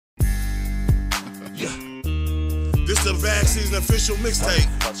Bad Season official mixtape.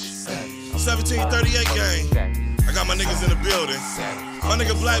 1738 gang. I got my niggas in the building. My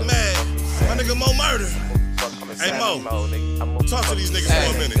nigga Black Mad. My nigga Murda. Hey Mo, talk to these niggas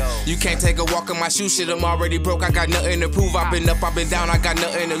for a minute. You can't take a walk in my shoes, shit, I'm already broke. I got nothing to prove. I've been up, I've been down, I got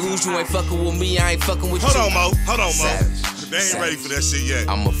nothing to lose. You ain't fucking with me, I ain't fucking with you. Hold on, Mo. Savage. They ain't ready for that shit yet.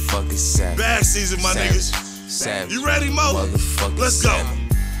 I'm a fucking savage. Bad Season, my niggas. Savage. You ready, Mo? Let's go.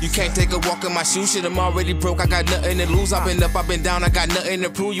 You can't take a walk in my shoes, shit, I'm already broke. I got nothing to lose. I've been up, I've been down, I got nothing to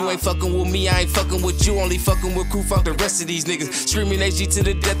prove. You ain't fucking with me, I ain't fucking with you. Only fucking with crew, fuck the rest of these niggas. Screaming AG to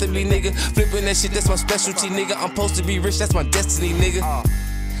the death of me, nigga. Flipping that shit, that's my specialty, nigga. I'm supposed to be rich, that's my destiny, nigga.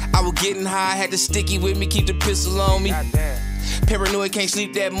 I was getting high, had the sticky with me, keep the pistol on me. Paranoid, can't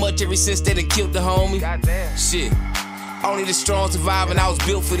sleep that much ever since they done killed the homie. Shit. Only the strong survive, and I was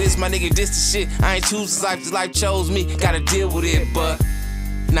built for this. My nigga, this the shit. I ain't choose this life chose me. Gotta deal with it, but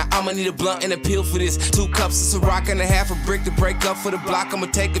now I'ma need a blunt and a pill for this. 2 cups, it's a rock and a half, a brick to break up for the block. I'ma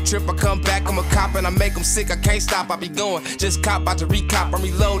take a trip, I come back, I'm a cop and I make them sick. I can't stop, I be going. Just cop, about to recop, I'm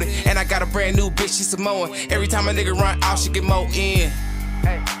reloaded. And I got a brand new bitch, she Samoan. Every time a nigga run out, she get more in.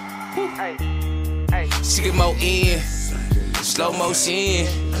 She get more in. Slow motion,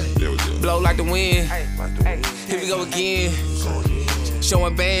 blow like the wind. Here we go again.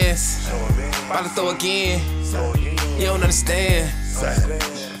 Showing bands, about to throw again. You don't understand.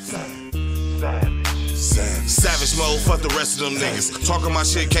 Savage mode, fuck the rest of them niggas. Talking my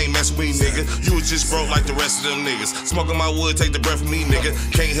shit, can't mess with me, nigga. You was just broke like the rest of them niggas. Smoking my wood, take the breath from me, nigga.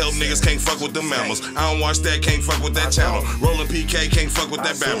 Can't help niggas, can't fuck with them mammals. I don't watch that, can't fuck with that channel. Rolling PK, can't fuck with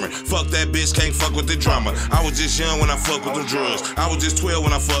that bammer. Fuck that bitch, can't fuck with the drama. I was just young when I fucked with them drugs. I was just 12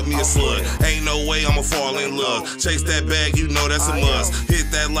 when I fucked me a slug. Ain't no way I'ma fall in love. Chase that bag, you know that's a must.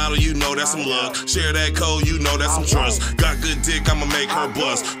 Hit that lotto, you know that's some luck. Share that code, you know that's some trust. Got good dick, I'ma make her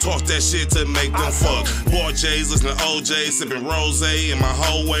bust. Talk that shit to make them fuck. Boy J's, listen to OJ, sipping rose in my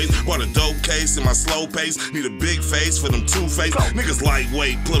whole ways. Bought a dope case in my slow pace. Need a big face for them two-face. Niggas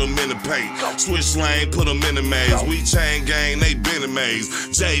lightweight, put them in the paint. Switch lane, put them in the maze. We chain gang, they been a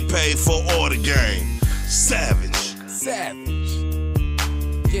maze. J paid for all the game. Savage. Savage.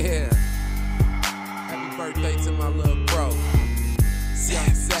 Yeah. Happy birthday to my little bro.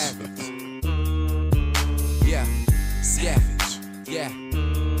 Savage. Yeah. Savage. Yeah.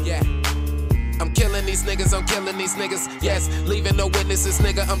 Yeah. I'm killing these niggas, I'm killing these niggas. Yes, leaving no witnesses,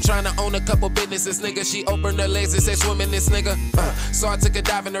 nigga. I'm trying to own a couple businesses, nigga. She opened her legs and said, swim in this, nigga. So I took a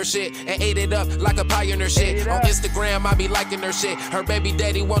dive in her shit and ate it up like a pie in her shit. On Instagram, I be liking her shit. Her baby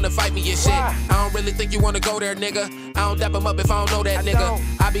daddy wanna fight me and shit. I don't really think you wanna go there, nigga. I don't dap him up if I don't know that, nigga.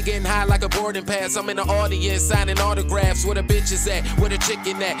 I be getting high like a boarding pass. I'm in the audience signing autographs. Where the bitches at? Where the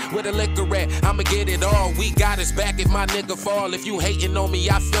chicken at? Where the liquor at? I'ma get it all. We got his back if my nigga fall. If you hating on me,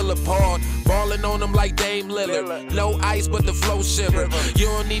 I feel appalled. Ballin' on them like Dame Lillard. No ice, but the flow shiver. You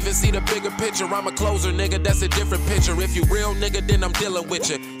don't even see the bigger picture. I'm a closer, nigga. That's a different picture. If you real, nigga, then I'm dealing with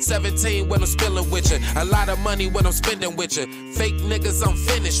you. 17 when I'm spilling with you. A lot of money when I'm spending with you. Fake niggas, I'm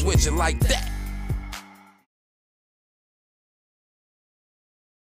finished with you like that.